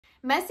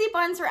Messy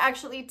buns are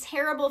actually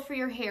terrible for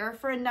your hair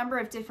for a number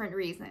of different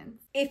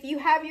reasons. If you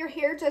have your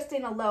hair just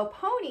in a low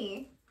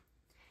pony,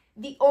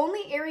 the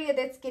only area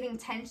that's getting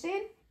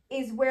tension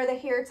is where the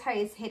hair tie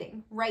is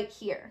hitting, right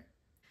here.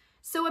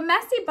 So a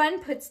messy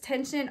bun puts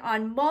tension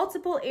on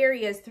multiple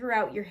areas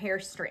throughout your hair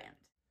strand.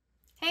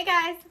 Hey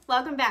guys,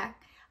 welcome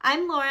back.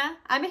 I'm Laura,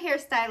 I'm a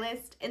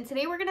hairstylist, and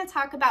today we're gonna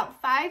talk about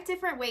 5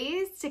 different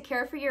ways to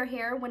care for your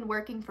hair when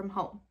working from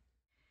home.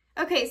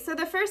 Okay, so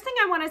the first thing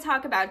I wanna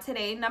talk about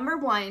today, number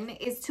 1,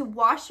 is to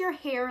wash your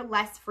hair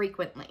less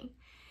frequently.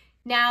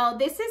 Now,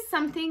 this is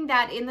something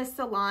that in the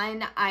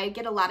salon, I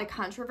get a lot of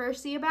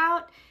controversy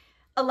about.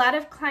 A lot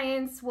of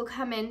clients will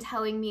come in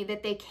telling me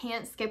that they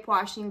can't skip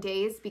washing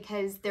days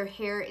because their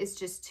hair is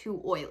just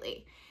too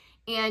oily.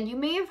 And you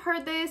may have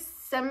heard this,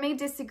 some may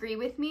disagree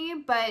with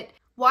me, but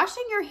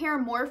washing your hair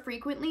more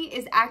frequently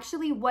is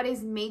actually what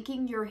is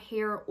making your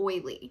hair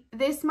oily.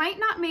 This might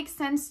not make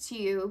sense to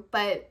you,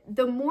 but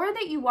the more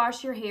that you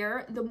wash your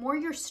hair, the more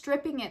you're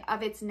stripping it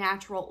of its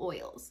natural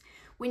oils.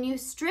 When you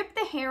strip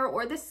the hair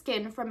or the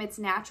skin from its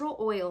natural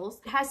oils,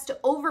 it has to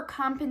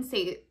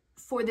overcompensate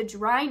for the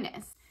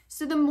dryness.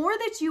 So the more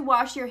that you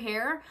wash your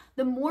hair,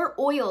 the more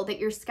oil that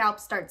your scalp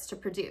starts to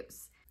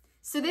produce.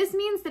 So this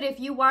means that if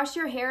you wash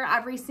your hair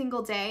every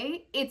single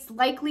day, it's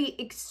likely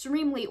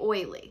extremely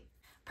oily.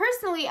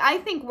 Personally, I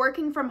think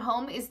working from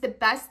home is the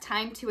best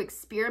time to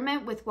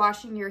experiment with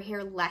washing your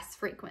hair less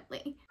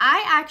frequently.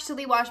 I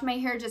actually wash my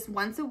hair just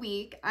once a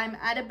week. I'm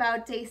at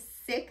about day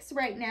 6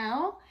 right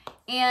now,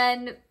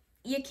 and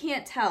you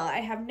can't tell. I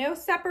have no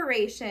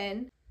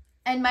separation,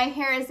 and my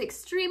hair is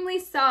extremely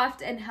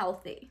soft and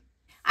healthy.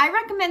 I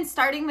recommend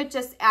starting with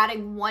just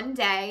adding 1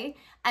 day,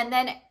 and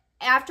then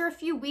after a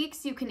few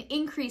weeks, you can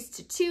increase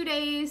to 2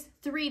 days,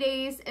 3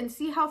 days, and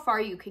see how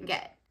far you can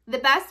get. The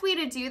best way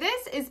to do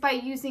this is by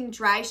using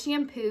dry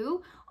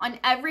shampoo on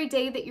every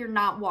day that you're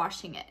not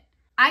washing it.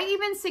 I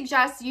even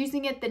suggest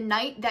using it the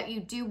night that you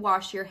do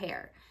wash your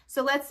hair.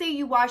 So let's say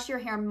you wash your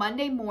hair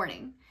Monday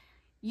morning.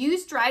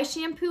 Use dry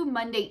shampoo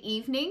Monday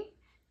evening,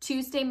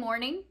 Tuesday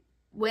morning,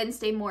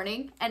 Wednesday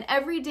morning, and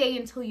every day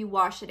until you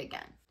wash it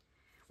again.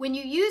 When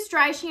you use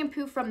dry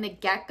shampoo from the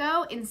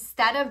get-go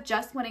instead of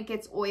just when it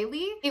gets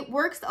oily, it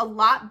works a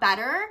lot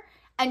better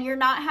and you're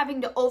not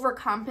having to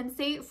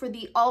overcompensate for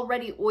the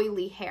already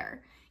oily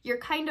hair. You're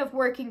kind of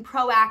working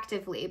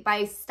proactively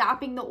by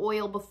stopping the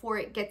oil before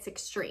it gets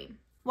extreme.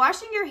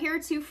 Washing your hair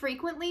too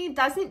frequently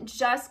doesn't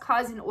just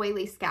cause an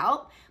oily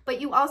scalp, but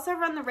you also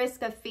run the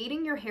risk of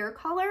fading your hair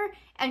color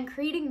and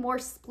creating more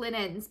split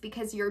ends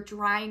because you're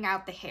drying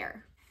out the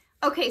hair.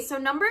 Okay, so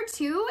number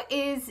 2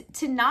 is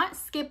to not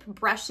skip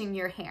brushing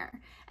your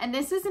hair. And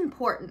this is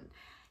important.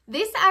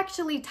 This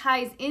actually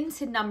ties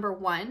into number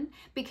 1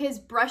 because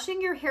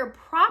brushing your hair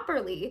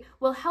properly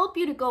will help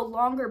you to go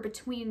longer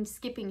between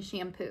skipping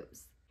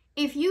shampoos.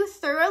 If you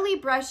thoroughly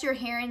brush your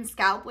hair and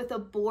scalp with a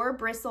boar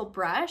bristle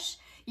brush,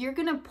 you're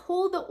gonna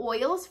pull the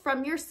oils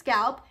from your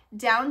scalp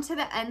down to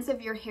the ends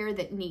of your hair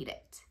that need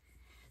it.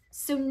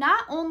 So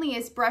not only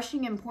is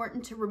brushing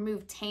important to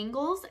remove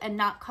tangles and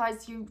not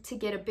cause you to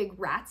get a big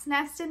rat's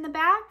nest in the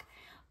back,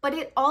 but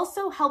it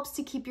also helps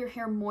to keep your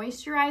hair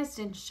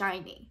moisturized and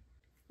shiny.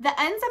 The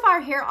ends of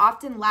our hair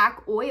often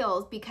lack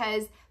oils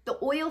because the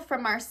oil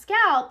from our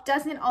scalp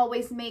doesn't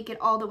always make it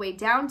all the way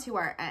down to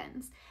our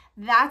ends.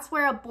 That's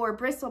where a boar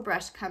bristle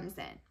brush comes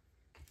in.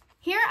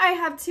 Here I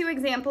have 2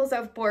 examples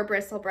of boar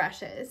bristle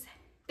brushes.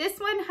 This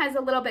one has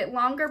a little bit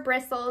longer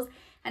bristles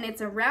and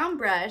it's a round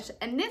brush,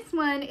 and this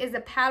one is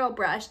a paddle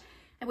brush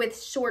with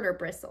shorter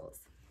bristles.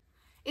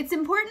 It's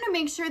important to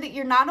make sure that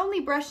you're not only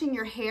brushing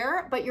your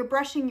hair, but you're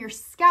brushing your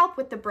scalp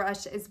with the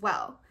brush as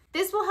well.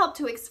 This will help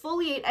to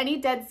exfoliate any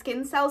dead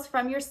skin cells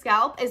from your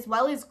scalp as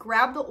well as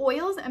grab the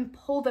oils and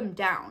pull them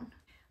down.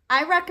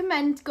 I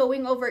recommend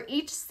going over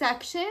each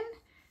section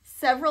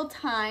several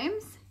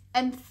times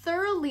and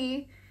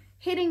thoroughly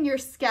hitting your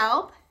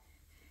scalp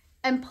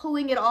and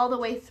pulling it all the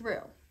way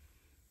through.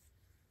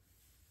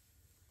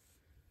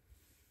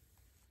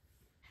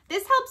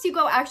 This helps you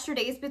go extra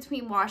days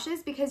between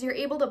washes because you're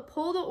able to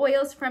pull the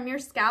oils from your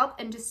scalp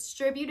and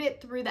distribute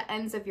it through the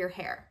ends of your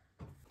hair.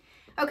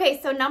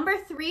 Okay, so number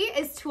 3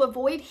 is to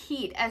avoid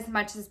heat as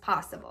much as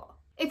possible.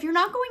 If you're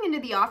not going into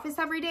the office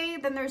every day,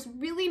 then there's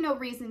really no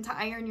reason to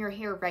iron your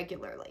hair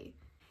regularly.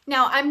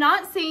 Now, I'm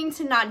not saying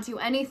to not do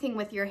anything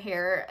with your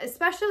hair,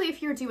 especially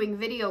if you're doing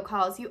video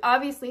calls, you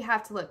obviously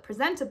have to look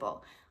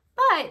presentable.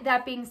 But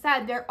that being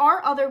said, there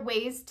are other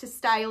ways to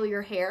style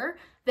your hair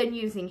than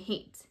using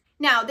heat.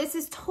 Now, this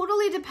is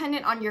totally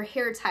dependent on your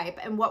hair type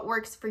and what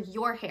works for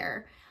your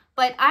hair,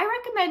 but I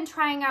recommend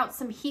trying out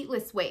some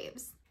heatless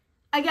waves.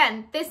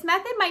 Again, this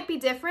method might be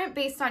different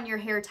based on your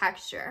hair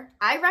texture.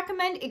 I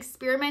recommend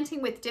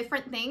experimenting with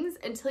different things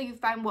until you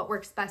find what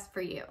works best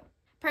for you.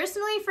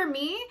 Personally, for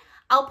me,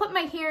 I'll put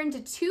my hair into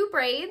 2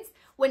 braids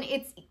when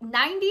it's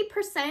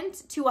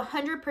 90% to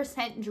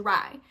 100%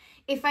 dry.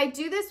 If I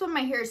do this when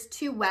my hair is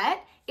too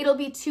wet, it'll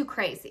be too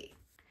crazy.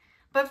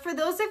 But for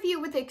those of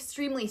you with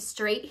extremely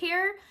straight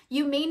hair,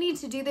 you may need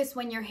to do this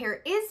when your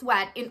hair is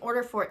wet in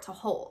order for it to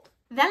hold.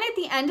 Then at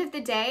the end of the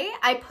day,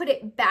 I put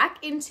it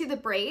back into the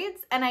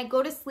braids and I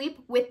go to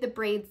sleep with the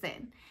braids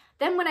in.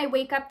 Then when I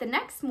wake up the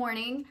next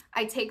morning,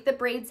 I take the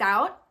braids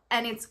out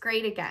and it's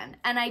great again.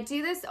 And I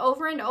do this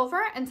over and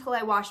over until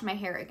I wash my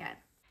hair again.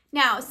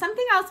 Now,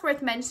 something else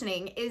worth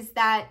mentioning is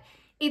that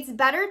it's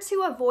better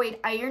to avoid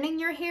ironing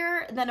your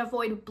hair than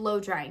avoid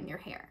blow drying your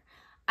hair.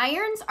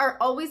 Irons are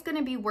always going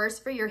to be worse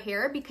for your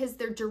hair because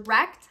they're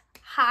direct,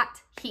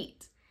 hot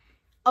heat.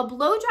 A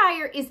blow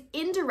dryer is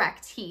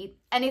indirect heat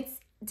and it's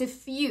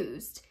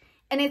diffused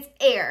and it's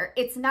air.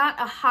 It's not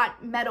a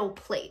hot metal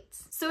plate.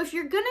 So if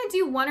you're going to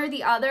do one or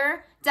the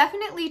other,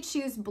 definitely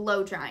choose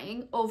blow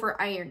drying over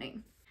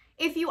ironing.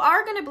 If you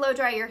are going to blow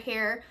dry your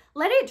hair,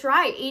 let it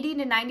dry 80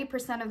 to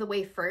 90% of the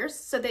way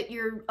first so that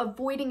you're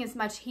avoiding as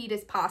much heat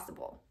as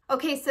possible.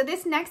 Okay, so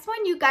this next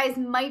one you guys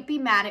might be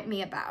mad at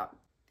me about.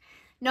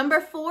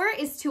 Number 4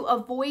 is to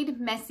avoid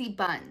messy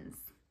buns.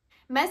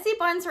 Messy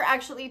buns are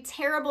actually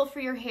terrible for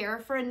your hair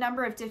for a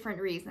number of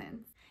different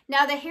reasons.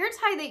 Now, the hair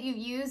tie that you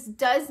use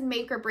does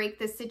make or break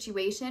this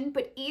situation,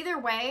 but either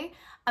way,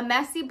 a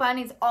messy bun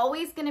is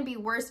always going to be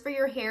worse for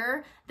your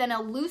hair than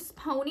a loose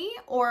pony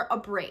or a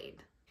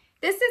braid.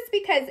 This is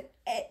because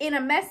in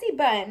a messy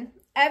bun,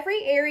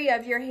 every area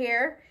of your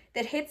hair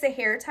that hits a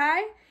hair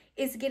tie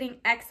is getting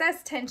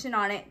excess tension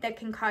on it that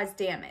can cause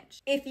damage.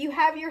 If you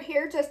have your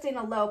hair just in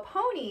a low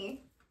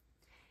pony,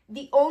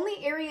 the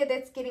only area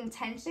that's getting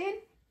tension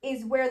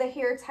is where the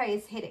hair tie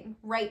is hitting,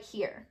 right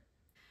here.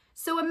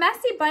 So a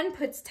messy bun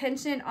puts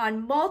tension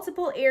on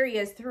multiple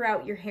areas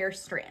throughout your hair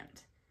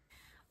strand.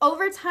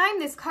 Over time,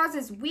 this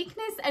causes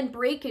weakness and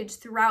breakage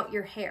throughout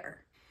your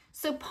hair.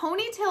 So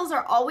ponytails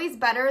are always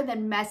better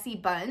than messy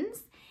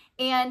buns,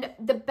 and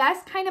the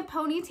best kind of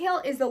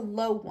ponytail is a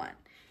low one.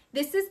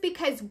 This is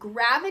because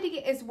gravity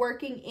is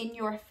working in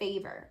your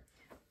favor.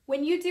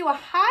 When you do a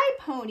high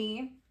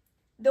pony,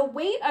 the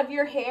weight of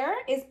your hair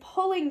is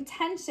pulling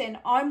tension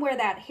on where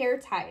that hair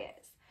tie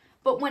is.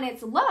 But when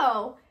it's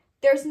low,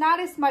 there's not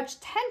as much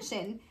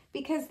tension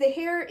because the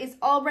hair is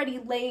already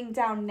laying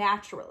down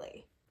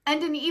naturally.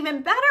 And an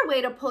even better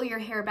way to pull your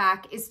hair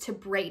back is to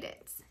braid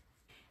it.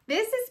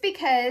 This is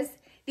because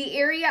the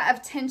area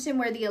of tension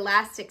where the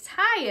elastic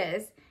tie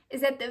is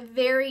at the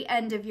very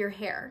end of your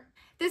hair.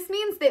 This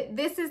means that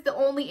this is the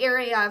only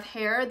area of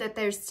hair that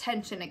there's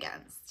tension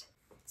against.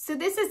 So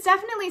this is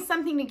definitely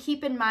something to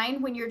keep in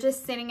mind when you're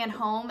just sitting at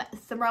home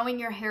throwing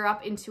your hair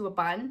up into a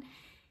bun.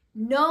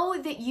 Know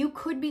that you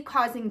could be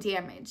causing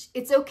damage.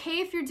 It's okay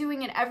if you're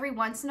doing it every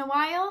once in a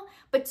while,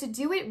 but to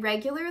do it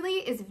regularly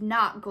is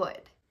not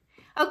good.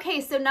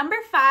 Okay, so number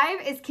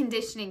 5 is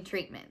conditioning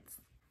treatments.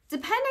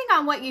 Depending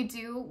on what you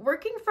do,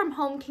 working from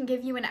home can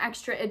give you an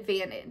extra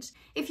advantage.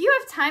 If you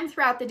have time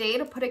throughout the day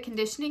to put a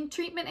conditioning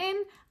treatment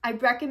in, I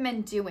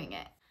recommend doing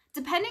it.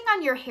 Depending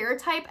on your hair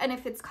type and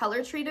if it's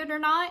color treated or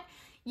not,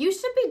 you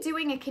should be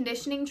doing a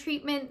conditioning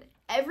treatment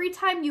every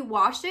time you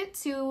wash it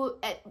to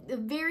at the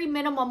very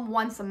minimum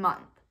once a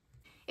month.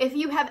 If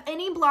you have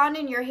any blonde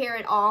in your hair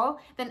at all,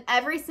 then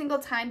every single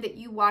time that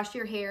you wash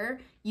your hair,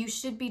 you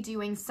should be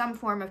doing some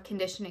form of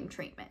conditioning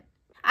treatment.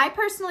 I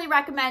personally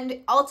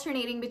recommend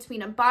alternating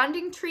between a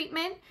bonding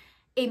treatment,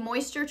 a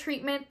moisture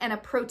treatment, and a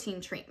protein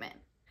treatment.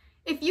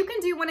 If you can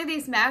do one of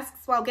these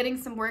masks while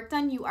getting some work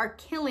done, you are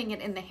killing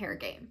it in the hair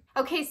game.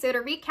 Okay, so to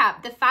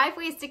recap, the 5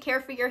 ways to care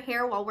for your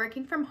hair while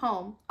working from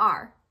home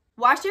are: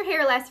 wash your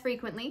hair less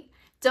frequently,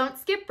 don't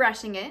skip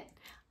brushing it,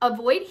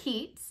 avoid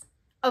heat,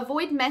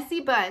 avoid messy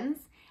buns,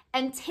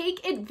 and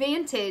take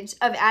advantage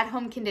of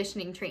at-home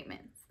conditioning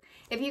treatments.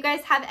 If you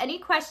guys have any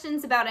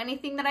questions about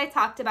anything that I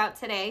talked about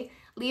today,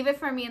 leave it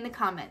for me in the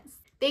comments.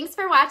 Thanks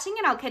for watching,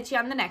 and I'll catch you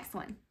on the next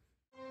one.